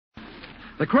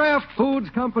The Kraft Foods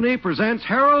Company presents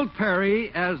Harold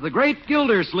Perry as the Great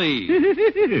Gildersleeve.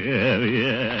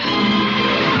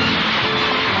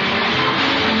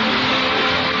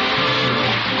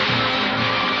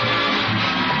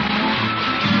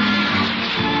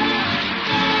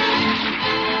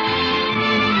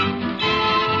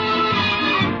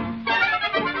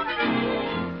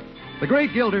 The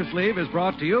Great Gildersleeve is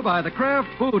brought to you by the Kraft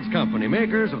Foods Company,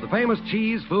 makers of the famous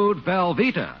cheese food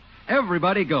Velveeta.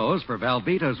 Everybody goes for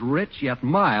Velveeta's rich yet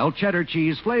mild cheddar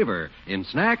cheese flavor in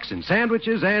snacks, in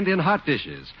sandwiches, and in hot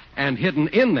dishes. And hidden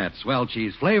in that swell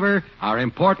cheese flavor are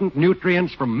important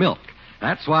nutrients from milk.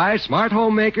 That's why smart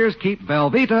homemakers keep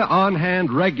Velveeta on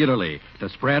hand regularly to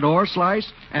spread or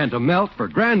slice and to melt for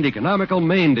grand economical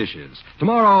main dishes.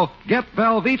 Tomorrow, get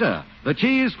Velveeta, the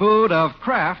cheese food of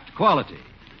Kraft quality.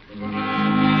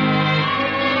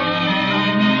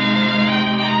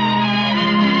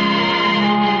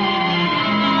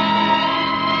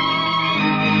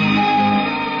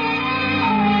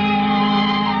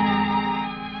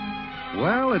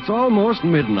 Well, it's almost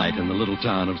midnight in the little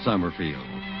town of Summerfield.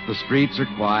 The streets are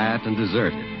quiet and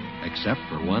deserted, except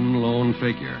for one lone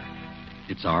figure.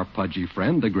 It's our pudgy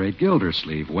friend, the Great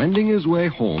Gildersleeve, wending his way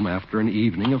home after an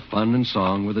evening of fun and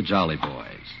song with the Jolly Boys.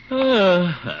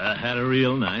 I had a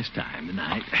real nice time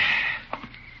tonight.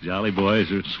 Jolly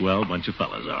Boys are a swell bunch of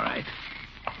fellas, all right.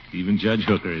 Even Judge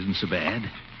Hooker isn't so bad.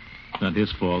 Not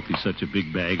his fault he's such a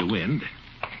big bag of wind.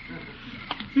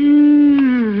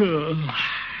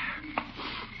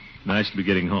 Nice to be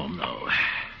getting home, though.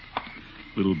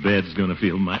 Little bed's gonna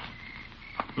feel much.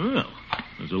 Well,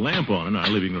 there's a lamp on in our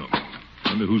living room.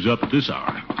 Wonder who's up at this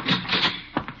hour.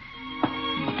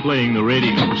 Playing the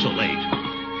radio so late.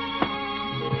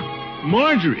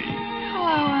 Marjorie!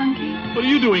 Hello, Unky. What are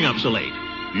you doing up so late?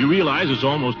 Do you realize it's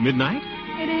almost midnight?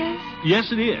 It is?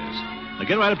 Yes, it is. Now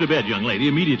get right up to bed, young lady,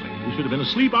 immediately. You should have been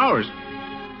asleep hours.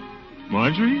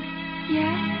 Marjorie?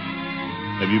 Yes?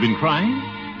 Have you been crying?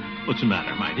 What's the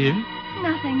matter, my dear?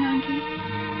 Nothing, Unky.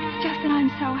 It's just that I'm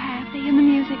so happy and the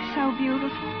music's so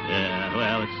beautiful. Yeah,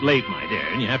 well, it's late, my dear,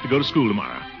 and you have to go to school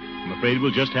tomorrow. I'm afraid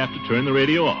we'll just have to turn the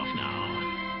radio off now.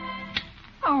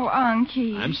 Oh,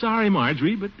 Unky. I'm sorry,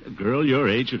 Marjorie, but a girl your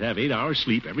age should have 8 hours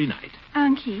sleep every night.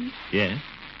 Unky. Yeah?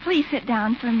 Please sit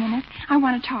down for a minute. I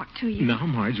want to talk to you. Now,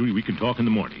 Marjorie, we can talk in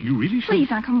the morning. You really should.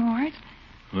 Please, Uncle Mort.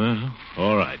 Well,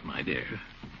 all right, my dear.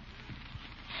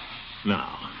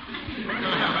 Now.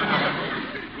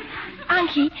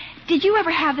 Unky, did you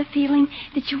ever have the feeling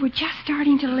that you were just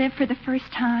starting to live for the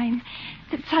first time?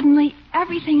 That suddenly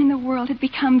everything in the world had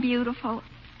become beautiful,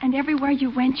 and everywhere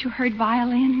you went you heard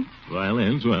violins?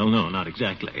 Violins? Well, no, not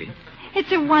exactly.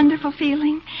 It's a wonderful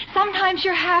feeling. Sometimes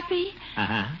you're happy.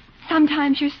 Uh-huh.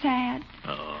 Sometimes you're sad.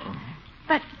 Oh.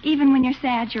 But even when you're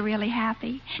sad, you're really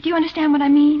happy. Do you understand what I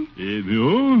mean?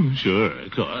 Oh, sure,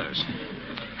 of course.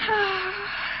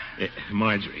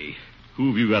 Marjorie, who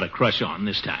have you got a crush on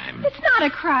this time? It's not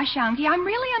a crush, Unky. I'm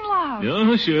really in love.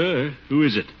 Oh, sure. Who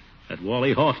is it? That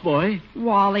Wally Hoff boy?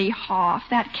 Wally Hoff,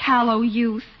 that callow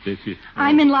youth.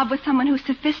 I'm in love with someone who's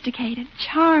sophisticated,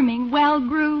 charming,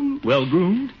 well-groomed.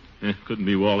 Well-groomed? Couldn't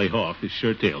be Wally Hoff. His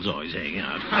shirt tail's always hanging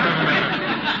out.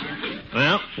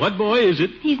 Well, what boy is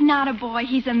it? He's not a boy.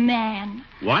 He's a man.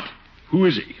 What? Who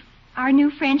is he? Our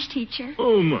new French teacher.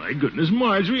 Oh, my goodness,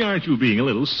 Marjorie, aren't you being a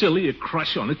little silly? A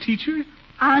crush on a teacher?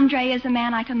 Andre is a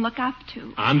man I can look up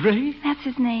to. Andre? That's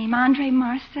his name, Andre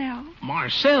Marcel.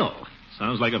 Marcel?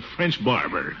 Sounds like a French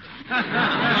barber.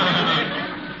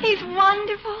 He's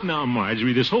wonderful. Now,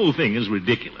 Marjorie, this whole thing is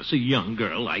ridiculous. A young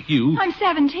girl like you. I'm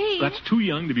 17. That's too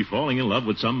young to be falling in love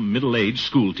with some middle-aged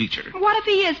school teacher. What if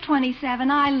he is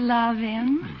 27? I love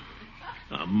him.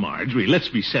 Now, Marjorie, let's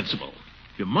be sensible.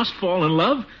 If you must fall in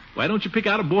love, why don't you pick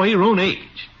out a boy your own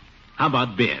age? How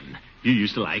about Ben? You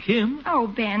used to like him. Oh,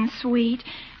 Ben's sweet.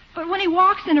 But when he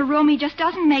walks in a room, he just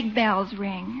doesn't make bells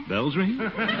ring. Bells ring?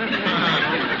 What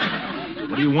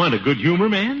do you want, a good humor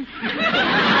man?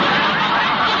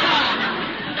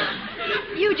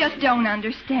 You just don't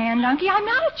understand, Unky. I'm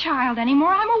not a child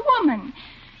anymore. I'm a woman.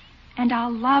 And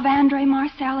I'll love Andre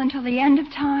Marcel until the end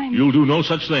of time. You'll do no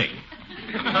such thing.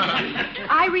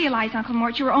 I realize, Uncle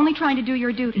Mort, you were only trying to do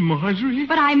your duty. Marjorie?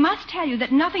 But I must tell you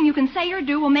that nothing you can say or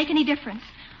do will make any difference.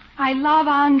 I love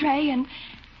Andre, and,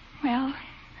 well,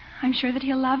 I'm sure that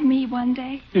he'll love me one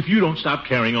day. If you don't stop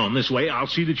carrying on this way, I'll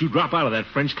see that you drop out of that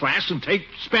French class and take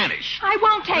Spanish. I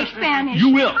won't take Spanish. You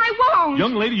will. I won't.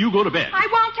 Young lady, you go to bed. I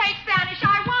won't take Spanish.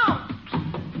 I won't.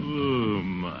 Oh,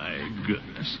 my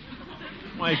goodness.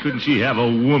 Why couldn't she have a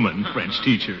woman French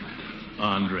teacher?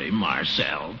 Andre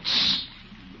Marcel.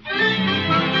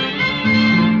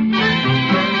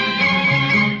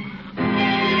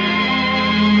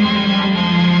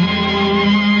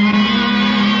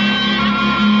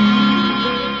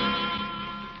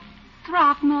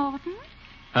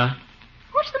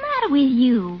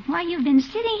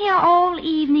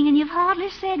 hardly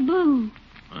said boo.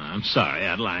 I'm sorry,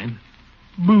 Adeline.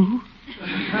 Boo.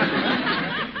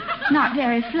 Not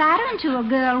very flattering to a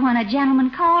girl when a gentleman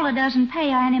caller doesn't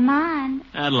pay her any mind.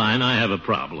 Adeline, I have a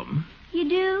problem. You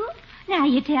do? Now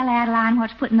you tell Adeline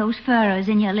what's putting those furrows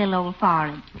in your little old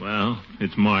forehead. Well,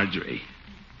 it's Marjorie.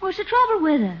 What's the trouble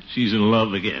with her? She's in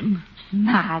love again.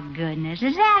 My goodness,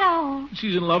 is that all?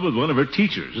 She's in love with one of her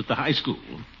teachers at the high school.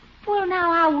 Well, now,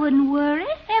 I wouldn't worry.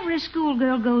 Every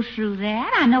schoolgirl goes through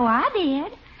that. I know I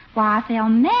did. Why, I fell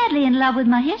madly in love with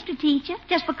my history teacher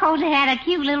just because he had a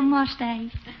cute little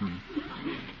mustache.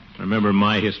 I remember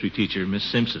my history teacher, Miss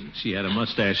Simpson. She had a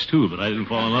mustache, too, but I didn't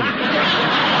fall in love with her.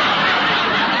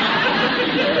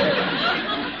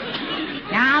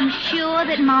 Now, I'm sure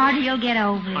that Marty will get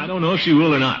over it. I don't know if she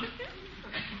will or not.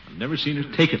 I've never seen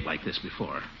her take it like this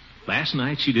before. Last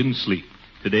night, she didn't sleep.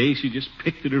 Today, she just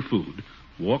picked at her food.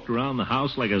 Walked around the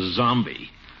house like a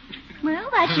zombie. Well,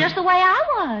 that's just the way I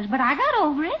was, but I got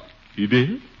over it. You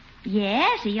did?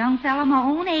 Yes, a young fellow my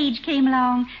own age came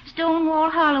along,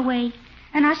 Stonewall Holloway,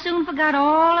 and I soon forgot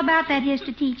all about that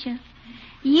history teacher.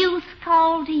 Youth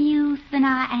called to youth, and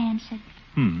I answered.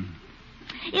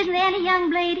 Isn't there any young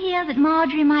blade here that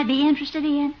Marjorie might be interested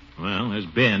in? Well, there's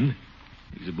Ben.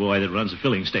 He's a boy that runs a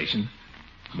filling station.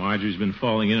 Marjorie's been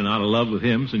falling in and out of love with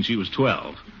him since she was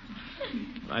 12.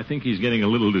 I think he's getting a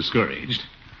little discouraged.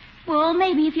 Well,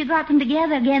 maybe if you got them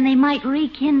together again, they might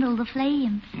rekindle the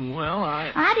flame. Well,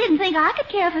 I didn't think I could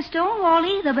care for Stonewall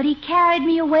either, but he carried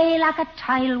me away like a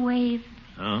tidal wave.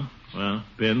 Oh, well,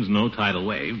 Ben's no tidal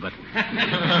wave, but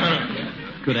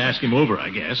could ask him over, I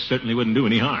guess. Certainly wouldn't do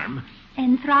any harm.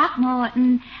 And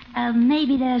Throckmorton,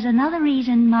 maybe there's another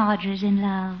reason Marjorie's in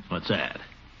love. What's that?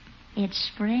 It's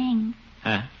spring.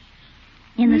 Huh?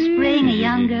 In the spring, a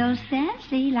young girl's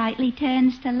fancy lightly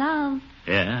turns to love.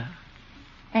 Yeah?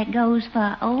 That goes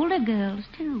for older girls,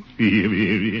 too.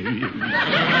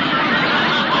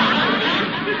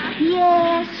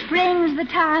 Yes, spring's the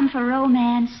time for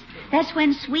romance. That's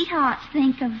when sweethearts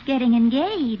think of getting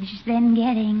engaged, then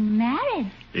getting married.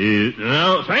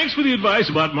 Well, thanks for the advice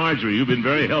about Marjorie. You've been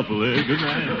very helpful. Good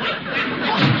night. Well,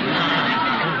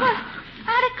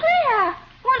 I declare.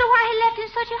 Wonder why he left in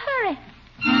such a hurry.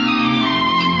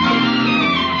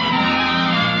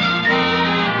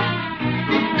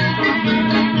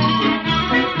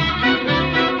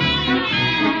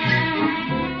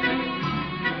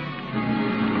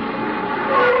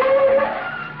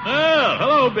 Oh,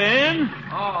 hello, Ben.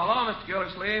 Oh, hello, Mr.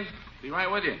 Gildersleeve. Be right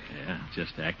with you. Yeah,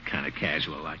 just act kind of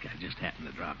casual, like I just happened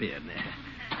to drop in there.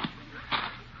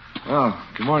 Oh,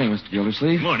 good morning, Mr.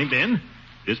 Gildersleeve. Morning, Ben.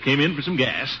 Just came in for some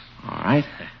gas. All right.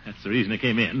 That's the reason I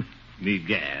came in. Need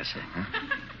gas.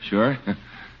 Sure.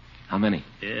 How many?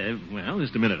 Well,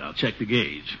 just a minute. I'll check the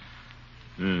gauge.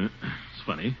 It's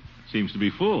funny. Seems to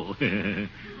be full.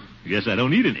 Guess I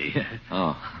don't need any.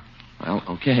 Oh, well,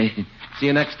 okay. See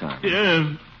you next time.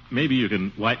 Yeah, maybe you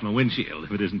can wipe my windshield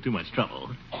if it isn't too much trouble.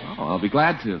 Oh, I'll be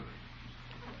glad to.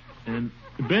 And,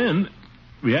 Ben,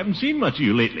 we haven't seen much of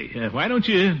you lately. Why don't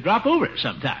you drop over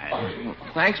sometime? Well,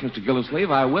 thanks, Mr.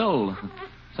 Gildersleeve. I will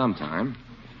sometime.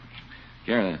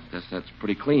 Here, that's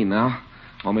pretty clean now.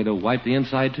 Want me to wipe the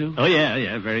inside, too? Oh,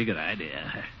 yeah, very good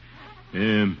idea.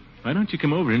 Why don't you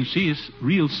come over and see us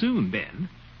real soon, Ben?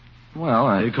 Well,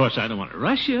 Of course, I don't want to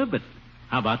rush you, but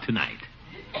how about tonight?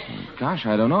 Gosh,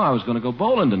 I don't know. I was going to go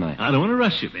bowling tonight. I don't want to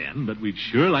rush you, Ben, but we'd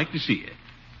sure like to see you.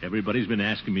 Everybody's been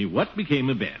asking me what became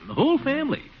of Ben. The whole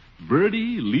family.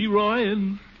 Bertie, Leroy,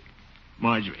 and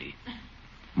Marjorie.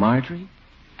 Marjorie?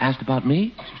 Asked about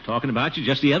me? She was talking about you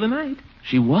just the other night.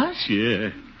 She was?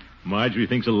 Yeah. Marjorie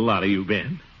thinks a lot of you,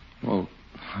 Ben. Well,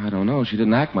 I don't know. She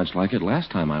didn't act much like it last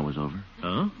time I was over.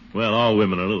 Oh? Well, all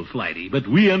women are a little flighty, but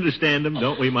we understand them,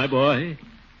 don't we, my boy?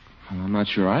 Well, I'm not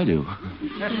sure I do.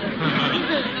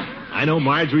 I know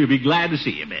Marjorie will be glad to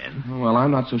see you, Ben. Well,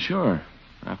 I'm not so sure.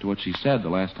 After what she said the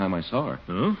last time I saw her.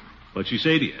 Oh? What'd she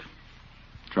say to you?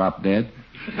 Dropped dead.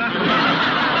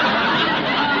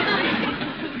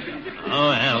 Oh,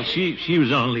 well, she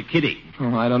was only kidding.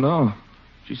 Oh, I don't know.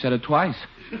 She said it twice.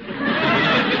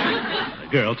 A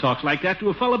girl talks like that to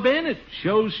a fella, Ben. It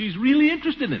shows she's really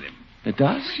interested in him. It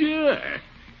does? Sure. If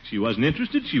she wasn't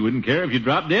interested, she wouldn't care if you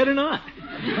dropped dead or not.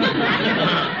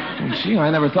 Well, gee, I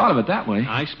never thought of it that way.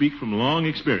 I speak from long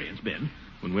experience, Ben.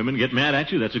 When women get mad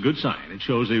at you, that's a good sign. It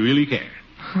shows they really care.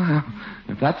 Well,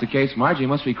 if that's the case, Margie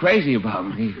must be crazy about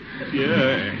me.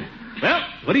 Sure. Well,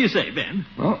 what do you say, Ben?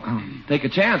 Well, I'll take a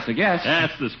chance, I guess.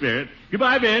 That's the spirit.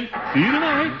 Goodbye, Ben. See you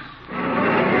tonight.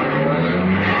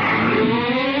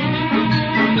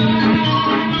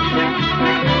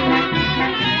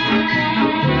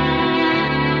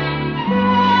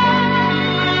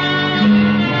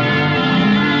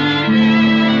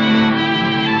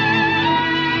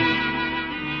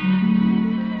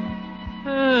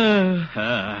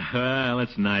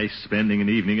 it's nice spending an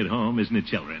evening at home, isn't it,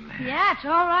 children? Yeah, it's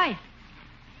all right.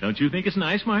 Don't you think it's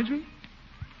nice, Marjorie?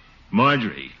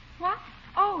 Marjorie, What?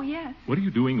 Oh, yes. what are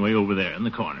you doing way over there in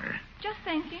the corner? Just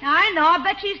thinking. I know. I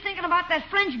bet she's thinking about that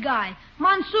French guy,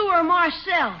 Monsieur or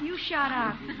Marcel. You shut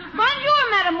up.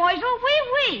 Bonjour, mademoiselle. Oui,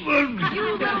 oui.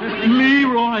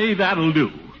 Leroy, that'll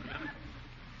do.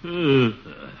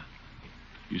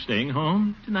 You staying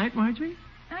home tonight, Marjorie?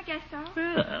 I guess so.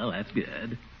 Well, that's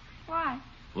good. Why?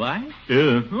 Why?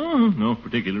 No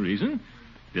particular reason.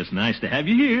 Just nice to have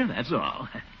you here, that's all.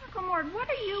 Uncle Mort, what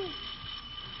are you...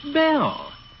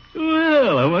 Bell.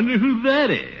 Well, I wonder who that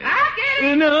is. I'll get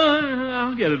it. No,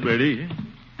 I'll get it, Bertie.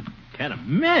 Can't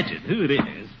imagine who it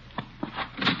is.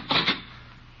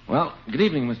 Well, good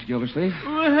evening, Mr. Gildersleeve.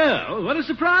 Well, what a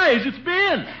surprise. It's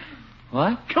Ben.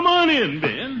 What? Come on in,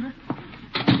 Ben.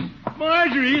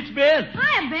 Marjorie, it's Ben.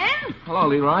 Hiya, Ben. Hello,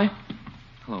 Leroy.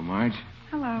 Hello, Marge.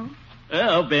 Hello.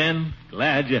 Well, Ben,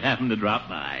 glad you happened to drop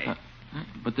by.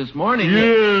 But this morning...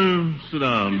 Yeah, sit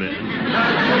down, Ben.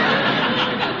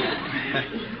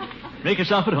 Make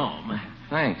yourself at home.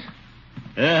 Thanks.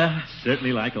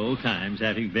 Certainly like old times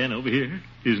having Ben over here,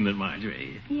 isn't it,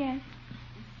 Marjorie? Yes.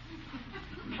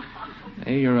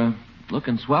 Hey, you're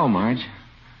looking swell, Marge.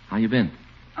 How you been?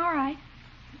 All right.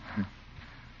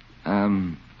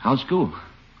 How's school?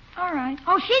 All right.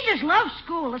 Oh, she just loves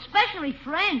school, especially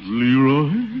French.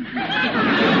 Leroy?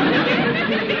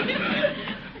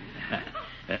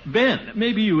 Ben,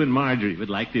 maybe you and Marjorie would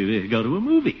like to go to a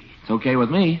movie. It's okay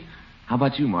with me. How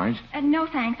about you, Marge? No,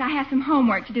 thanks. I have some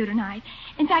homework to do tonight.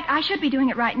 In fact, I should be doing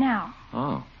it right now.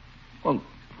 Oh. Well,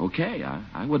 okay.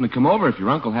 I wouldn't have come over if your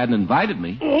uncle hadn't invited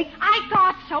me. I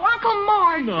thought so. Uncle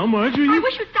Mort. No, Marjorie. I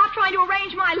wish you'd stop trying to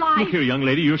arrange my life. Look here, young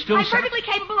lady, you're still... I'm perfectly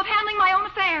capable of handling my own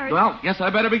affairs. Well, guess I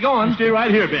better be going. Stay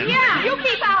right here, Ben. Yeah, you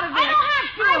keep out of this. I don't have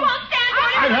to. I won't stand for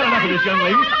it. I've had enough of this, young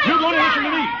lady. You're going to listen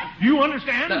to me. You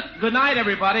understand? Good night,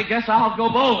 everybody. Guess I'll go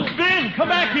bowling. Ben, come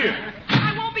back here.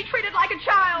 I won't be treated like a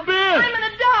child. Ben. I'm an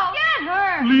adult. Get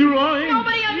her. Leroy.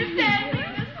 Nobody understands me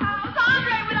in this house.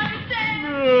 Andre would understand.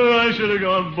 Oh, I should have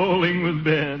gone bowling with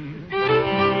Ben.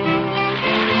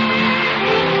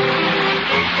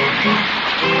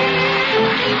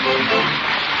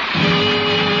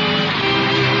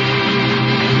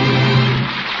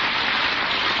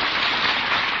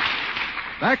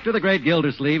 Back to the great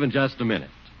Gildersleeve in just a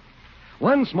minute.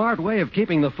 One smart way of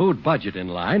keeping the food budget in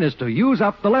line is to use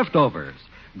up the leftovers.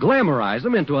 Glamorize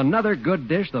them into another good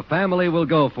dish the family will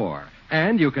go for.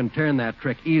 And you can turn that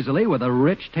trick easily with a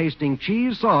rich-tasting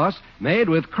cheese sauce made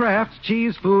with Kraft's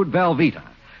Cheese Food Velveeta.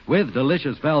 With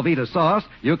delicious Velveeta sauce,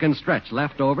 you can stretch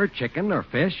leftover chicken or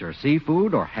fish or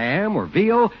seafood or ham or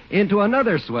veal into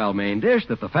another swell main dish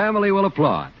that the family will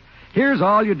applaud. Here's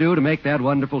all you do to make that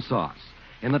wonderful sauce.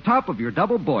 In the top of your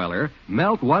double boiler,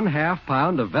 melt 1/2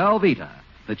 pound of Velveeta,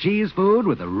 the cheese food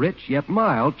with a rich yet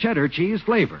mild cheddar cheese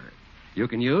flavor. You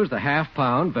can use the 1/2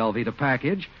 pound Velveeta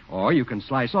package, or you can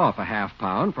slice off a 1/2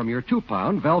 pound from your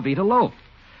 2-pound Velveeta loaf.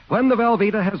 When the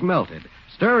Velveeta has melted,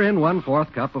 stir in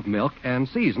 1/4 cup of milk and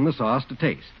season the sauce to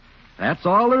taste. That's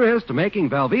all there is to making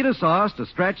Velveeta sauce to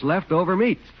stretch leftover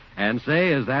meats. And say,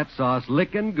 is that sauce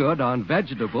licking good on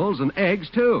vegetables and eggs,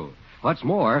 too? What's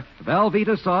more,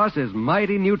 Velveeta sauce is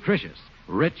mighty nutritious,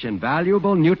 rich in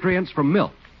valuable nutrients from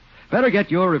milk. Better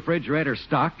get your refrigerator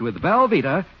stocked with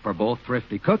Velveeta for both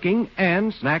thrifty cooking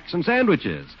and snacks and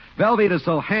sandwiches. Velveeta's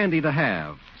so handy to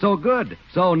have, so good,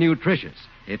 so nutritious.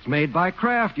 It's made by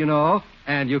Kraft, you know,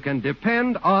 and you can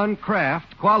depend on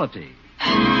Kraft quality.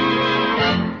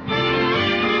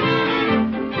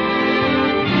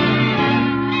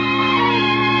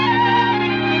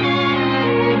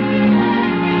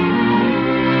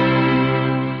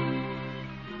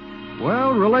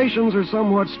 Well, relations are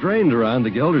somewhat strained around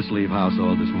the Gildersleeve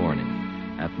household this morning.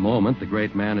 At the moment, the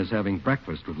great man is having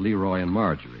breakfast with Leroy and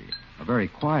Marjorie. A very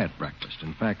quiet breakfast.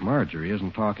 In fact, Marjorie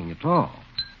isn't talking at all.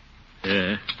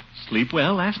 Sleep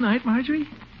well last night, Marjorie?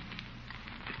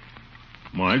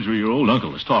 Marjorie, your old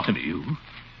uncle is talking to you.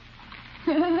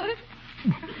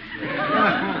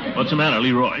 What's the matter,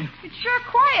 Leroy? It's sure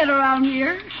quiet around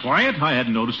here. Quiet? I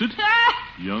hadn't noticed it.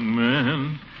 Young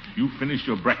man, you finished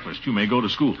your breakfast. You may go to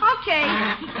school. Okay.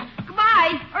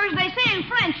 Goodbye. Or as they say in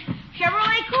French,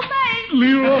 Chevrolet Coupe.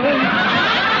 Leroy!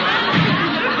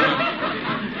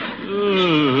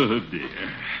 Oh, dear.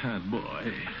 That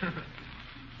boy.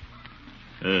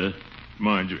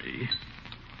 Marjorie.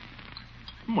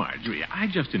 Marjorie, I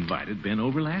just invited Ben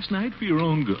over last night for your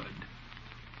own good.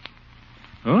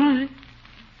 All right.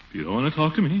 If you don't want to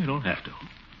talk to me, you don't have to.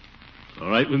 It's all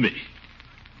right with me.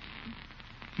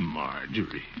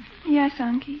 Marjorie. Yes,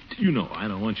 Unky. You know I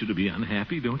don't want you to be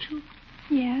unhappy, don't you?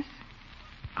 Yes.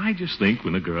 I just think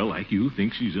when a girl like you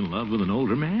thinks she's in love with an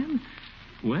older man,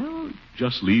 well, it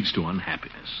just leads to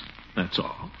unhappiness. That's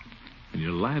all. And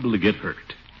you're liable to get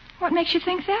hurt. What makes you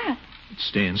think that? It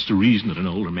stands to reason that an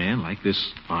older man like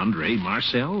this Andre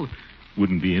Marcel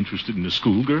wouldn't be interested in a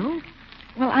schoolgirl.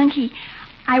 Well, Unky,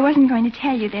 I wasn't going to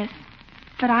tell you this,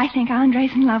 but I think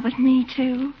Andre's in love with me,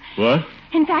 too. What?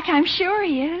 In fact, I'm sure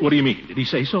he is. What do you mean? Did he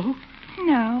say so?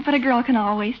 No, but a girl can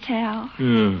always tell.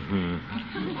 Uh-huh.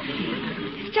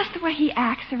 It's just the way he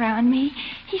acts around me.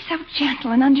 He's so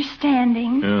gentle and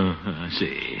understanding. Oh, I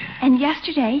see. And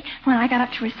yesterday, when I got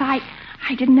up to recite,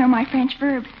 I didn't know my French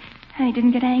verbs, and he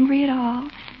didn't get angry at all.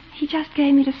 He just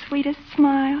gave me the sweetest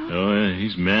smile. Oh,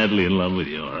 he's madly in love with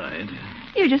you, all right.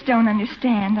 You just don't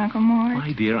understand, Uncle Mort.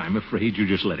 My dear, I'm afraid you're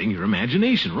just letting your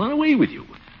imagination run away with you.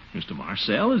 Mr.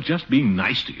 Marcel is just being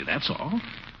nice to you, that's all.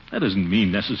 That doesn't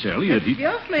mean necessarily that he...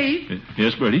 Gildersleeve.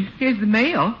 Yes, Bertie? Here's the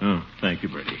mail. Oh, thank you,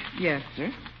 Bertie. Yes,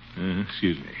 sir.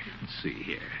 Excuse me. Let's see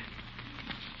here.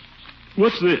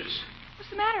 What's this? What's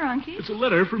the matter, Unky? It's a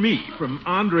letter for me from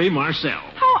Andre Marcel.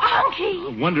 Oh,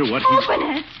 Unky! I wonder what he's...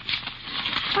 Open it.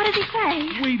 What did he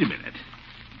say? Wait a minute.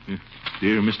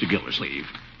 Dear Mr. Gildersleeve,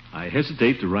 I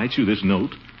hesitate to write you this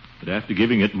note, but after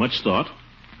giving it much thought,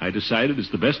 I decided it's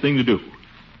the best thing to do.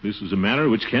 This is a matter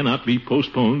which cannot be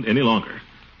postponed any longer.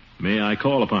 May I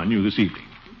call upon you this evening?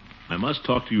 I must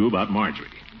talk to you about Marjorie.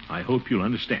 I hope you'll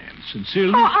understand.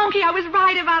 Sincerely... Oh, Unky, I was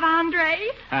right about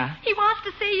Andre. Huh? He wants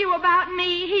to see you about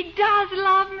me. He does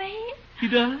love me. He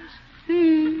does?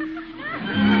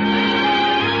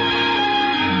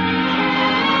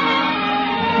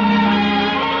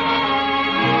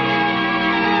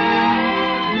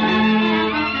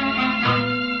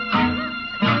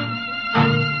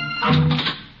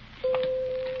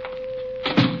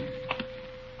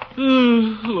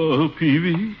 Hello,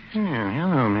 Peavy. Oh,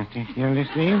 hello, Mr.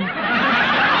 Gildersleeve.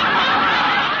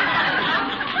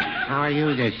 How are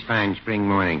you this fine spring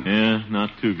morning? Yeah,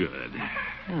 not too good.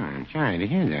 Oh, I'm sorry to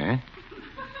hear that.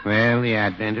 Well, the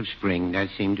advent of spring does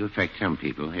seem to affect some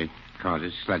people. It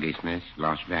causes sluggishness,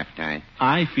 loss of appetite.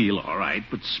 I feel all right,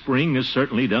 but spring has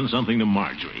certainly done something to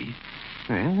Marjorie.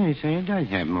 Well, they say it does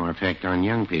have more effect on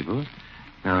young people.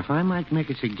 Now, if I might make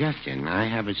a suggestion, I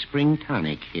have a spring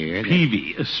tonic here.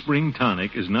 Peavy, a spring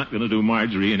tonic is not going to do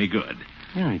Marjorie any good.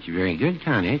 No, it's a very good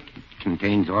tonic. It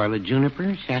contains oil of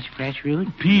juniper, sassafras root.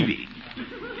 Peavy,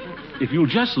 if you'll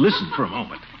just listen for a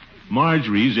moment.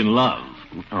 Marjorie's in love.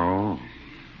 Oh.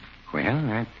 Well,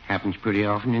 that happens pretty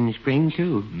often in the spring,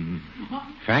 too. In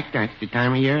fact, that's the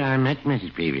time of year I met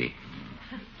Mrs. Peavy.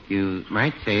 You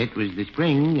might say it was the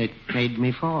spring that made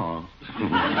me fall.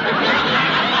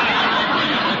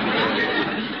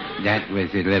 That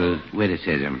was a little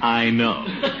witticism. I know.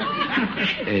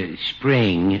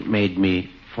 Spring made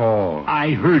me fall.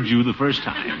 I heard you the first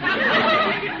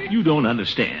time. You don't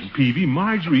understand, Peavy.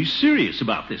 Marjorie's serious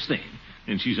about this thing.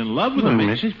 And she's in love with him.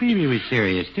 Mrs. Peavy was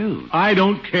serious, too. I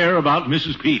don't care about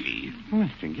Mrs. Peavy.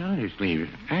 Mr. Gildersleeve,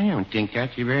 I don't think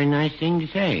that's a very nice thing to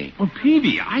say. Well,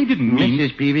 Peavy, I didn't mean...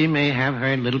 Mrs. Peavy may have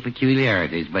her little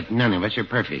peculiarities, but none of us are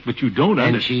perfect. But you don't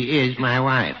understand. And she is my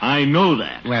wife. I know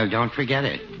that. Well, don't forget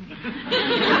it.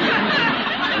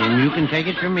 And you can take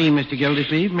it from me, Mr.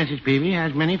 Gildersleeve. Mrs. Peavy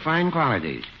has many fine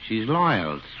qualities. She's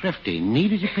loyal, thrifty,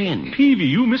 neat as a pin. Peavy,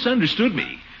 you misunderstood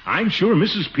me. I'm sure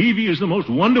Mrs. Peavy is the most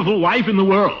wonderful wife in the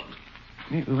world.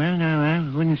 Well, no, I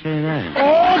wouldn't say that.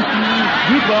 Oh,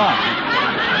 goodbye.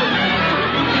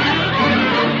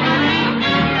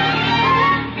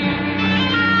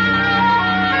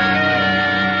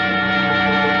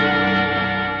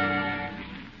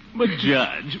 But,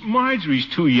 Judge, Marjorie's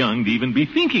too young to even be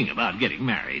thinking about getting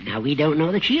married. Now, we don't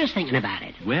know that she is thinking about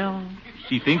it. Well,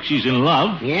 she thinks she's in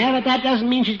love. Yeah, but that doesn't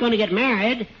mean she's going to get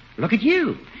married. Look at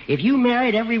you. If you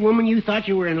married every woman you thought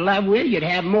you were in love with, you'd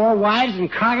have more wives than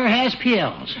Carter has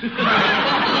pills.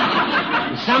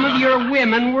 And some of your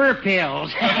women were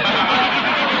pills.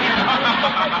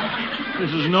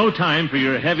 This is no time for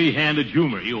your heavy-handed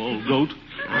humor, you old goat.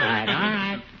 All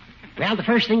right. Well, the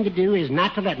first thing to do is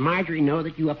not to let Marjorie know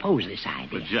that you oppose this idea.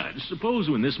 But, Judge, suppose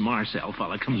when this Marcel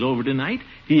fella comes over tonight,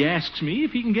 he asks me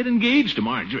if he can get engaged to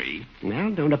Marjorie. Well,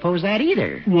 don't oppose that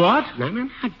either. What? No.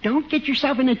 Don't get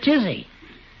yourself in a tizzy.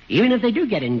 Even if they do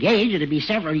get engaged, it'll be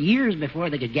several years before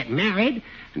they could get married,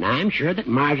 and I'm sure that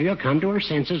Marjorie will come to her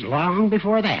senses long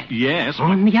before that. Yes.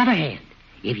 On the other hand,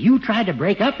 if you try to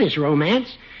break up this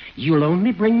romance, you'll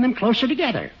only bring them closer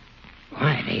together.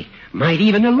 Why, they might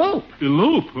even elope.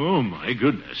 Elope? Oh, my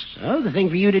goodness. So the thing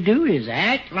for you to do is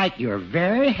act like you're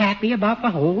very happy about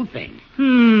the whole thing.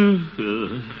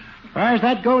 As far as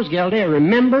that goes, Gilda,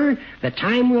 remember, the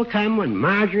time will come when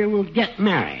Marjorie will get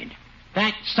married. In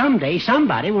fact, someday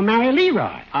somebody will marry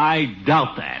Leroy. I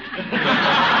doubt that.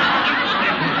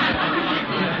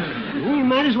 You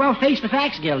might as well face the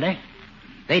facts, Gildy.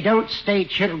 They don't stay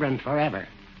children forever.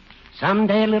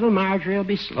 Someday little Marjorie will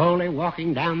be slowly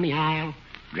walking down the aisle,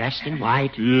 dressed in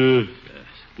white. Yes.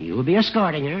 You'll be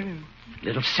escorting her. A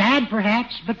little sad,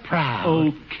 perhaps, but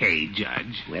proud. Okay,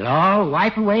 Judge. We'll all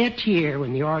wipe away a tear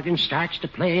when the organ starts to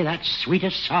play that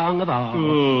sweetest song of all.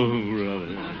 Oh,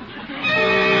 brother.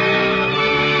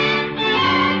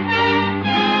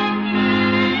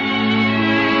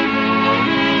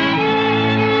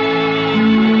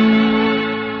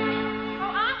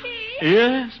 Oh, Unky.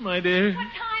 Yes, my dear.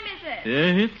 What time is it?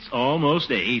 It's almost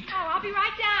 8. Oh, I'll be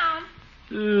right down.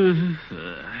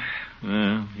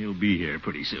 Well, he'll be here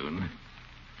pretty soon.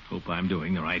 Hope I'm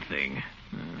doing the right thing.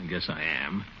 I guess I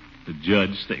am. The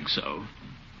judge thinks so.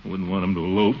 I wouldn't want him to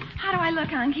elope. How do I look,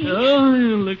 Unky? Oh,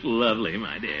 you look lovely,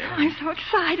 my dear. Oh, I'm so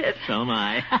excited. So am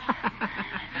I.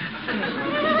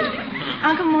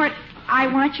 Uncle Mort, I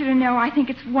want you to know I think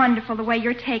it's wonderful the way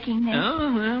you're taking this.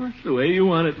 Oh, well, that's the way you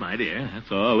want it, my dear.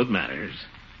 That's all that matters.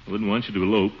 I wouldn't want you to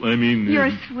elope. I mean...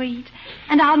 You're sweet.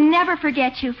 And I'll never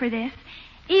forget you for this,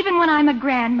 even when I'm a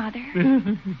grandmother.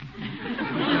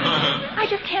 I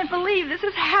just can't believe this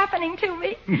is happening to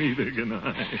me. Neither can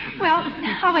I. Well,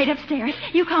 I'll wait upstairs.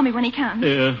 You call me when he comes.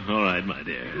 Yeah, all right, my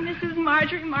dear. Mrs.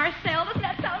 Marjorie Marcel, doesn't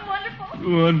that sound wonderful?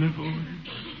 Wonderful.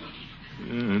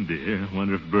 Oh, dear. I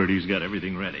wonder if Bertie's got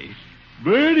everything ready.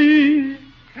 Bertie!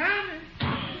 Coming.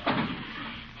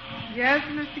 Yes,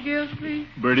 Mr. Gildersleeve?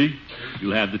 Bertie,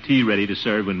 you'll have the tea ready to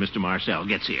serve when Mr. Marcel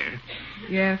gets here.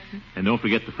 Yes, sir. And don't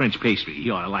forget the French pastry. He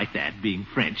ought to like that, being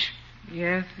French.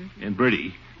 Yes, sir. And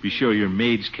Bertie, be sure your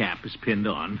maid's cap is pinned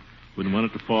on. Wouldn't want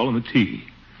it to fall in the tea.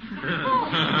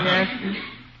 Yes, sir.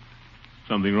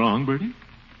 Something wrong, Bertie?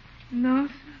 No,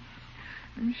 sir.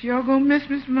 I'm sure gonna miss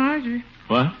Miss Marjorie.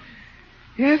 What?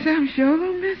 Yes, I'm sure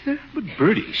gonna miss her. But,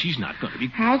 Bertie, she's not going to be...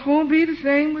 House won't be the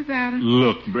same without her.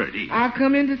 Look, Bertie. I'll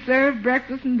come in to serve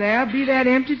breakfast, and there'll be that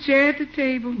empty chair at the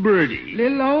table. Bertie.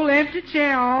 Little old empty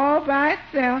chair all by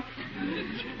itself.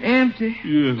 Empty.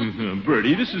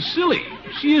 Bertie, this is silly.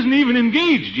 She isn't even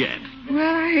engaged yet.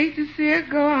 Well, I hate to see her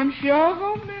go. I'm sure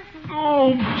gonna miss her.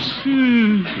 Oh,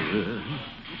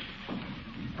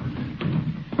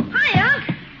 Hi, Unc.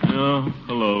 Oh,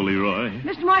 hello, Leroy.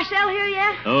 Mr. Marcel here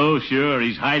yet? Oh, sure.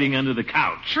 He's hiding under the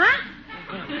couch. Huh?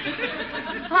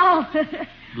 Oh.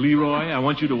 Leroy, I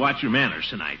want you to watch your manners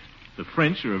tonight. The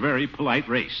French are a very polite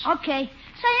race. Okay.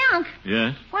 Say, Unc,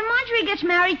 Yes? when Marjorie gets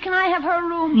married, can I have her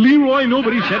room? Leroy,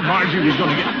 nobody said Marjorie was going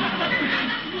to get...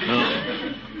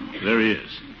 Oh, there he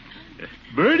is.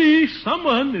 Bertie,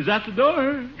 someone is at the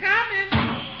door. Coming.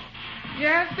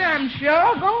 Yes, sir. I'm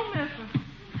sure gonna miss her.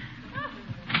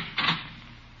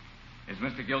 Is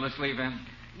Mr. Gildersleeve in?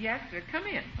 Yes, sir. Come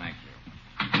in. Thank you.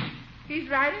 He's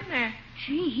right in there.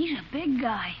 Gee, he's a big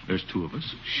guy. There's 2 of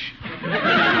us. Shh.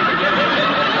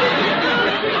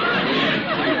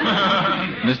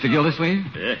 Mr. Gildersleeve?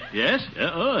 Yes?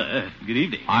 Good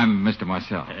evening. I'm Mr.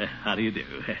 Marcel. How do you do?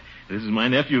 This is my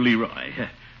nephew, Leroy.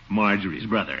 Marjorie's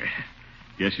brother.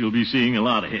 Guess you'll be seeing a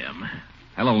lot of him.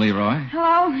 Hello, Leroy.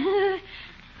 Hello?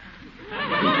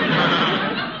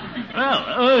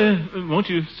 Well, won't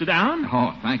you sit down?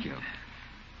 Oh, thank you.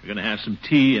 We're going to have some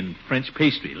tea and French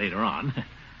pastry later on.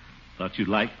 Thought you'd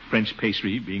like French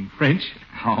pastry being French.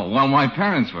 Oh, well, my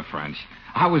parents were French.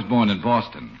 I was born in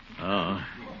Boston. Oh,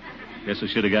 guess I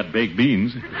should have got baked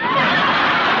beans.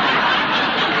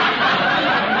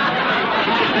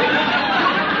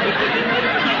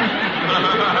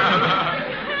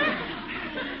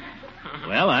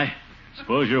 Well, I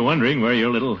suppose you're wondering where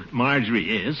your little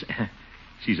Marjorie is.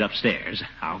 She's upstairs.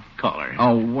 I'll call her.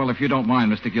 Oh, well, if you don't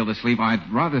mind, Mr. Gildersleeve, I'd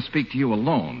rather speak to you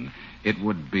alone. It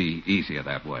would be easier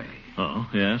that way. Oh,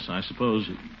 yes, I suppose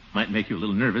it might make you a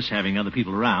little nervous having other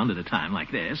people around at a time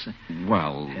like this.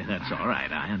 Well... That's all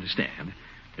right, I understand.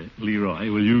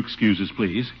 Leroy, will you excuse us,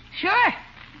 please? Sure.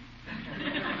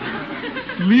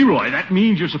 Leroy, that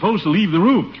means you're supposed to leave the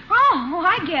room. Oh,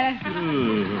 I get it.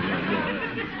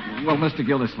 Well, Mr.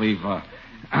 Gildersleeve,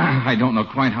 I don't know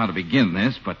quite how to begin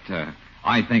this, but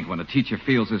I think when a teacher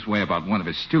feels this way about one of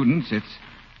his students, it's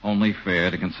only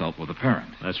fair to consult with a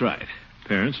parent. That's right.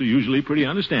 Parents are usually pretty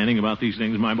understanding about these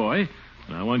things, my boy.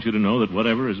 And I want you to know that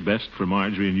whatever is best for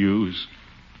Marjorie and you is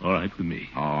all right with me.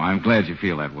 Oh, I'm glad you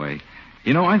feel that way.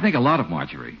 You know, I think a lot of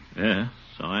Marjorie. Yeah,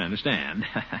 so I understand.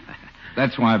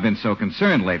 That's why I've been so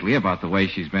concerned lately about the way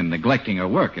she's been neglecting her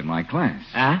work in my class.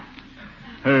 Huh?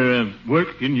 Her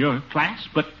work in your class?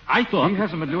 But I thought... She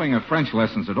hasn't been doing her French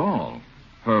lessons at all.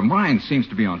 Her mind seems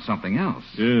to be on something else.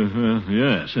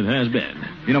 Yes, it has been.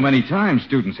 You know, many times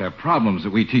students have problems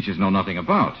that we teachers know nothing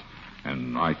about.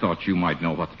 And I thought you might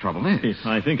know what the trouble is.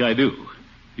 I think I do.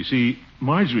 You see,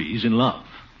 Marjorie's in love.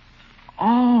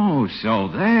 Oh, so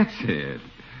that's it.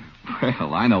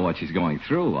 Well, I know what she's going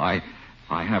through. I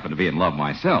happen to be in love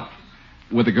myself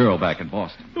with a girl back in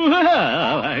Boston. Well,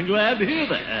 I'm glad to hear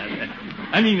that.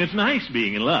 I mean, it's nice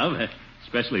being in love,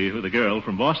 especially with a girl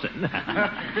from Boston.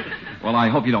 Well, I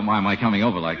hope you don't mind my coming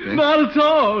over like this. Not at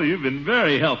all. You've been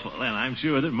very helpful, and I'm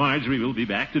sure that Marjorie will be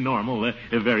back to normal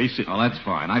very soon. Oh, that's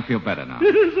fine. I feel better now.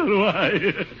 So do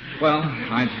I. Well,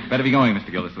 I'd better be going,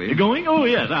 Mr. Gildersleeve. You're going? Oh,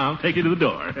 yes. I'll take you to the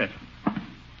door.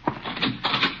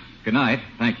 Good night.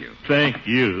 Thank you. Thank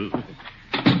you.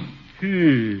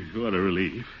 What a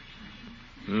relief.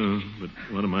 Oh, but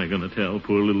what am I going to tell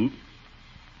poor little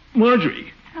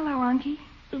Marjorie? Hello, Unky.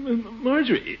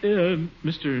 Marjorie,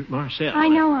 Mr. Marcel. I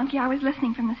know, Unky. I was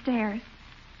listening from the stairs.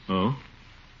 Oh?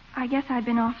 I guess I've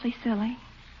been awfully silly.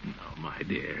 No, my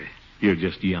dear. You're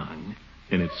just young,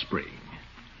 and it's spring.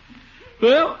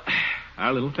 Well,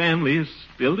 our little family is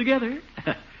still together.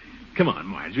 Come on,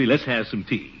 Marjorie, let's have some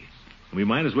tea. We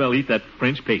might as well eat that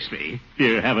French pastry.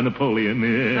 Here, have a Napoleon.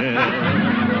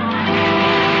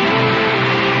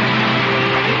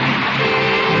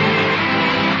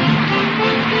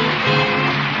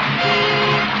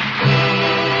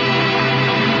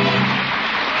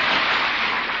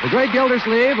 The Great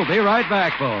Gildersleeve will be right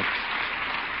back, folks.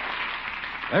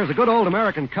 There's a good old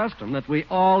American custom that we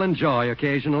all enjoy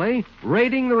occasionally,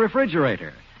 raiding the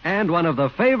refrigerator. And one of the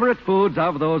favorite foods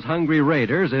of those hungry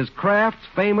raiders is Kraft's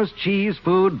famous cheese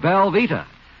food, Velveeta.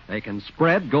 They can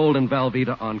spread golden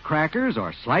Velveeta on crackers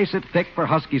or slice it thick for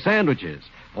husky sandwiches.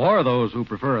 Or those who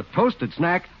prefer a toasted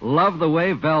snack love the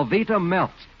way Velveeta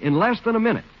melts in less than a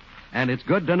minute. And it's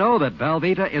good to know that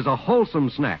Velveeta is a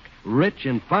wholesome snack, rich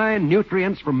in fine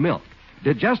nutrients from milk.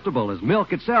 Digestible as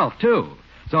milk itself, too.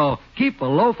 So keep a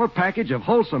loaf or package of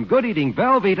wholesome, good-eating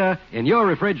Velveeta in your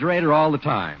refrigerator all the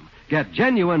time. Get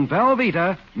genuine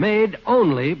Velveeta made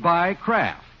only by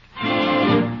Kraft.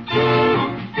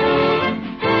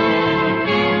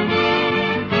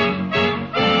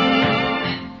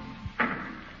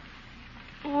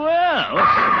 Well,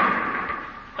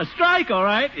 a strike, all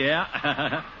right,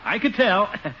 yeah. I could tell.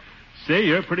 Say,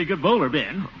 you're a pretty good bowler,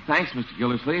 Ben. Thanks, Mr.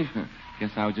 Gildersleeve.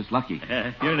 Guess I was just lucky.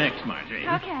 You're next, Marjorie.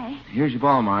 Okay. Here's your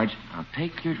ball, Marge. Now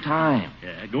take your time.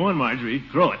 Yeah, go on, Marjorie.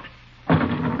 Throw it.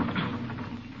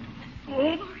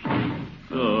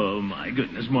 Oh, my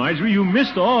goodness, Marjorie, you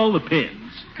missed all the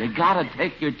pins. You gotta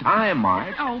take your time,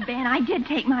 Marge. Oh, Ben, I did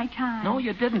take my time. No,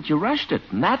 you didn't. You rushed it,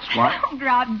 and that's what... Oh,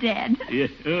 drop dead. Yeah,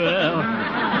 well,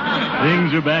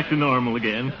 things are back to normal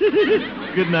again.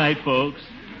 Good night, folks.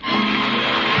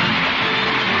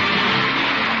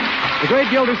 The Great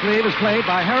Gildersleeve is played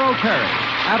by Harold Perry.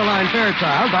 Adeline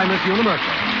Fairchild by Miss Una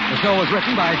Merkel. The show was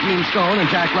written by Gene Stone and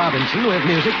Jack Robinson with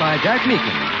music by Jack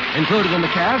Meakin. Included in the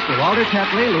cast are Walter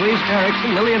Tetley, Louise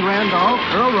Erickson, Lillian Randolph,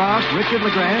 Earl Ross, Richard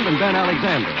LeGrand, and Ben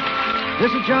Alexander.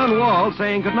 This is John Wall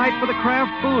saying goodnight for the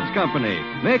Kraft Foods Company,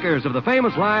 makers of the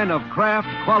famous line of Kraft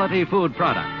quality food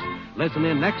products. Listen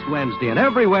in next Wednesday and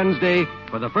every Wednesday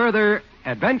for the further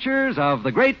adventures of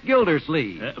the Great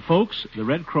Gildersleeve. Folks, the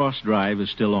Red Cross drive is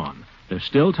still on. There's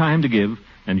still time to give,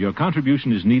 and your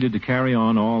contribution is needed to carry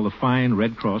on all the fine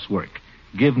Red Cross work.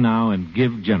 Give now and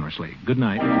give generously. Good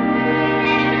night.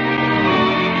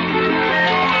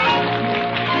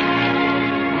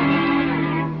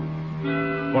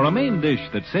 For a main dish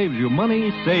that saves you money,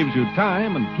 saves you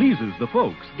time, and pleases the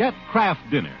folks, get Kraft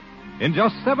Dinner. In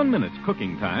just 7 minutes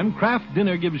cooking time, Kraft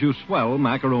Dinner gives you swell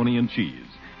macaroni and cheese.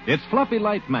 It's fluffy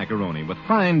light macaroni with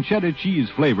fine cheddar cheese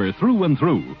flavor through and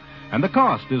through, and the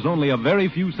cost is only a very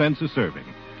few cents a serving.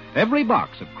 Every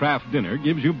box of Kraft Dinner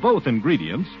gives you both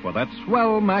ingredients for that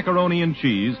swell macaroni and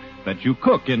cheese that you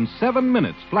cook in 7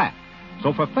 minutes flat.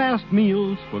 So for fast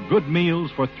meals, for good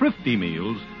meals, for thrifty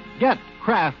meals, get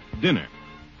Kraft Dinner.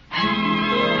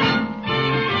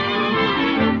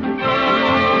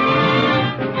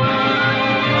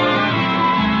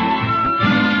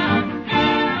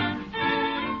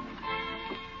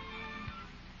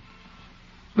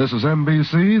 This is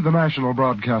NBC, the national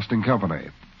broadcasting company.